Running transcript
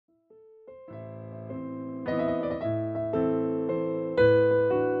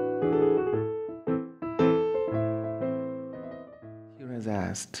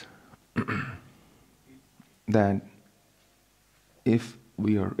asked that if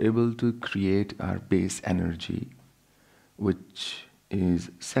we are able to create our base energy, which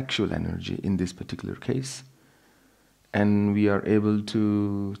is sexual energy in this particular case, and we are able to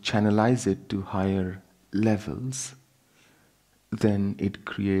channelize it to higher levels, then it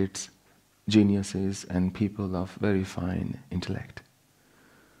creates geniuses and people of very fine intellect.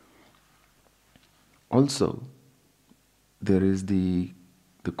 Also, there is the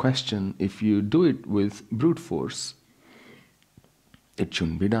question, if you do it with brute force, it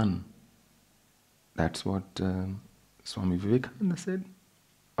shouldn't be done. That's what Swami Vivekananda said?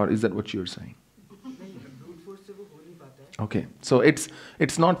 Or is that what you're saying? Okay, so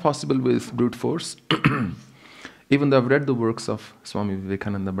it's not possible with brute force. Even though I've read the works of Swami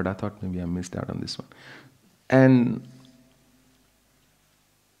Vivekananda, but I thought maybe I missed out on this one. And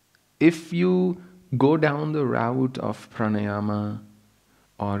if you go down the route of pranayama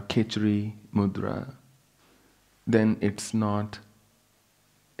or kechari, mudra, then it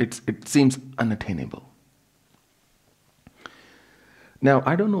seems unattainable. Now,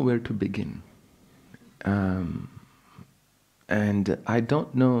 I don't know where to begin. And I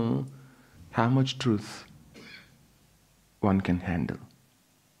don't know how much truth one can handle.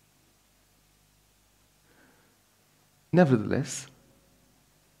 Nevertheless,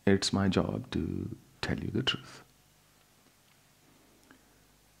 it's my job to tell you the truth.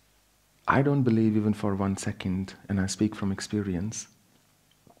 I don't believe even for 1 second, and I speak from experience,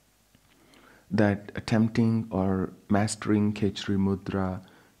 that attempting or mastering kechari mudra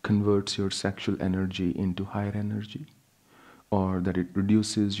converts your sexual energy into higher energy, or that it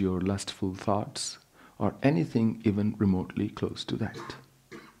reduces your lustful thoughts, or anything even remotely close to that.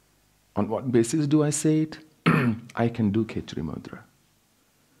 On what basis do I say it? I can do kechari mudra.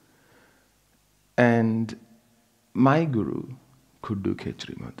 And my guru could do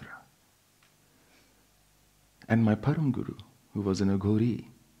kechari mudra. And my param guru, who was an aghori,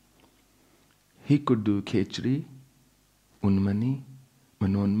 he could do kechari, unmani,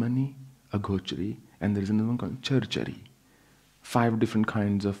 manonmani, agochari, and there is another one called charchari. 5 different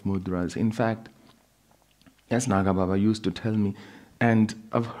kinds of mudras. In fact, as Naga Baba used to tell me, and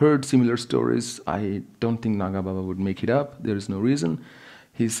I've heard similar stories, I don't think Naga Baba would make it up, there is no reason.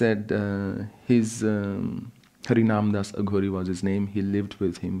 He said his Harinam Das Aghori was his name, he lived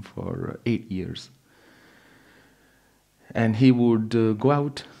with him for 8 years. And he would go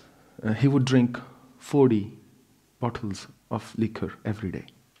out, he would drink 40 bottles of liquor every day.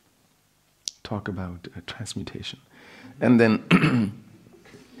 Talk about transmutation. And then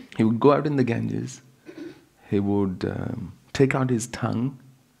he would go out in the Ganges, he would take out his tongue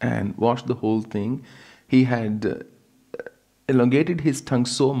and wash the whole thing. He had elongated his tongue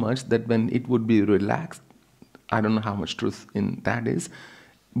so much that when it would be relaxed, I don't know how much truth in that is,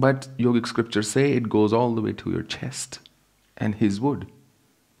 but yogic scriptures say it goes all the way to your chest, and his would.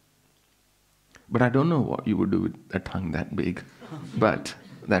 But I don't know what you would do with a tongue that big, but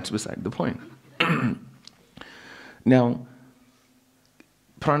that's beside the point. Now,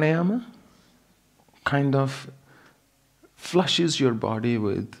 pranayama kind of flushes your body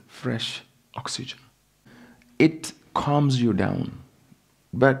with fresh oxygen. It calms you down,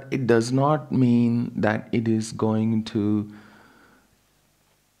 but it does not mean that it is going to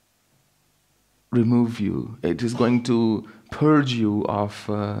remove you. It is going to purge you of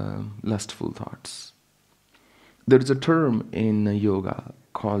lustful thoughts. There is a term in yoga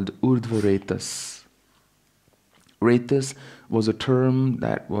called urdhva retas. Retas was a term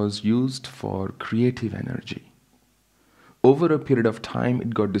that was used for creative energy. Over a period of time,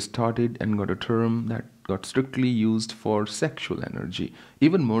 it got distorted and got a term that got strictly used for sexual energy,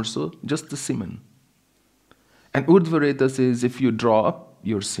 even more so, just the semen. And urdhva retas is if you draw up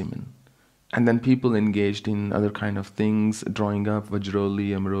your semen, and then people engaged in other kind of things, drawing up vajroli,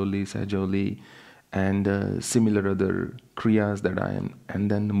 amroli, sajoli, and similar other kriyas that I am, and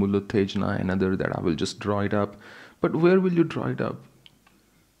then mulutejna and other that I will just draw it up. But where will you draw it up?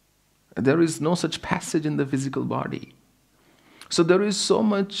 There is no such passage in the physical body. So there is so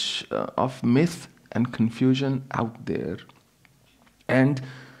much of myth and confusion out there. And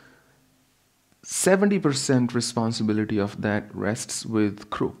 70% responsibility of that rests with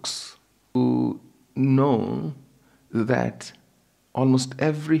crooks who know that almost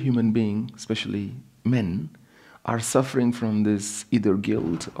every human being, especially men, are suffering from this either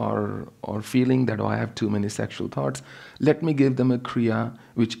guilt or feeling that, oh, I have too many sexual thoughts. Let me give them a kriya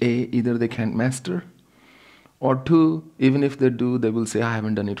which A, either they can't master, or 2, even if they do, they will say, I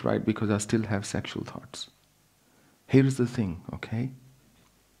haven't done it right because I still have sexual thoughts. Here's the thing, okay?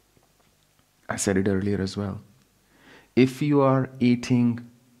 I said it earlier as well. If you are eating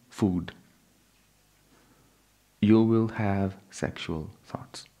food, you will have sexual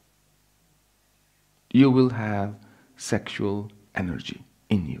thoughts. You will have sexual energy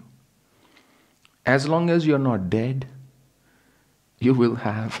in you. As long as you're not dead, you will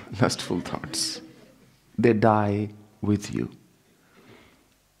have lustful thoughts. They die with you.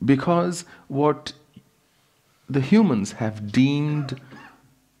 Because what the humans have deemed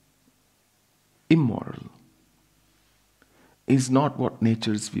immoral is not what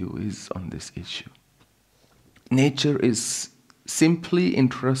nature's view is on this issue. Nature is simply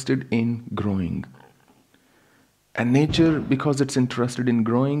interested in growing. And nature, because it's interested in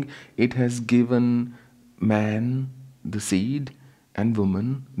growing, it has given man the seed and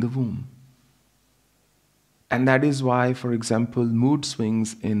woman the womb. And that is why, for example, mood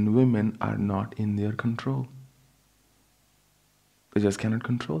swings in women are not in their control. They just cannot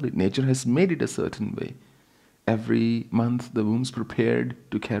control it. Nature has made it a certain way. Every month the womb's prepared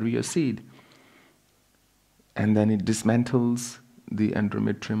to carry a seed. And then it dismantles the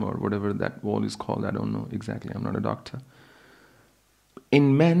endometrium or whatever that wall is called. I don't know exactly. I'm not a doctor.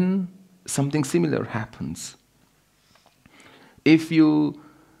 In men, something similar happens. If you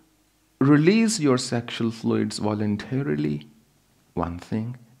release your sexual fluids voluntarily, one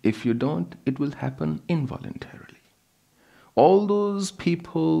thing. If you don't, it will happen involuntarily. All those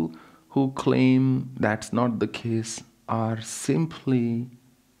people who claim that's not the case are simply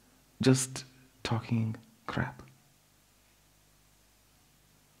just talking crap.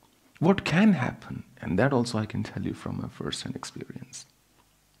 What can happen, and that also I can tell you from my first-hand experience.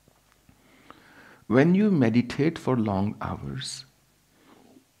 When you meditate for long hours,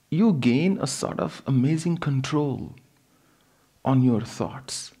 you gain a sort of amazing control on your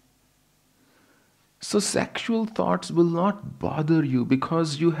thoughts. So sexual thoughts will not bother you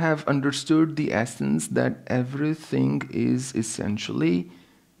because you have understood the essence that everything is essentially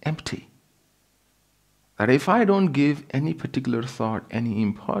empty. That if I don't give any particular thought any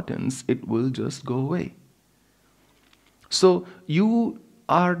importance, it will just go away. So you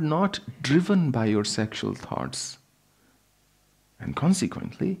are not driven by your sexual thoughts. And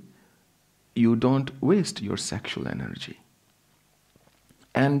consequently, you don't waste your sexual energy.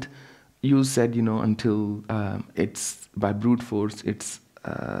 And you said, until it's by brute force, it's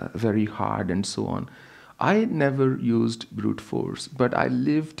very hard and so on. I never used brute force, but I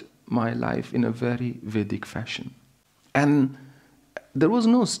lived my life in a very Vedic fashion. And there was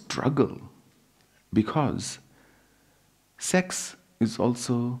no struggle because sex is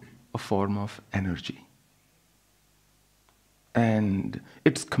also a form of energy. And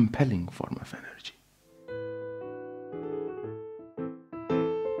it's compelling form of energy.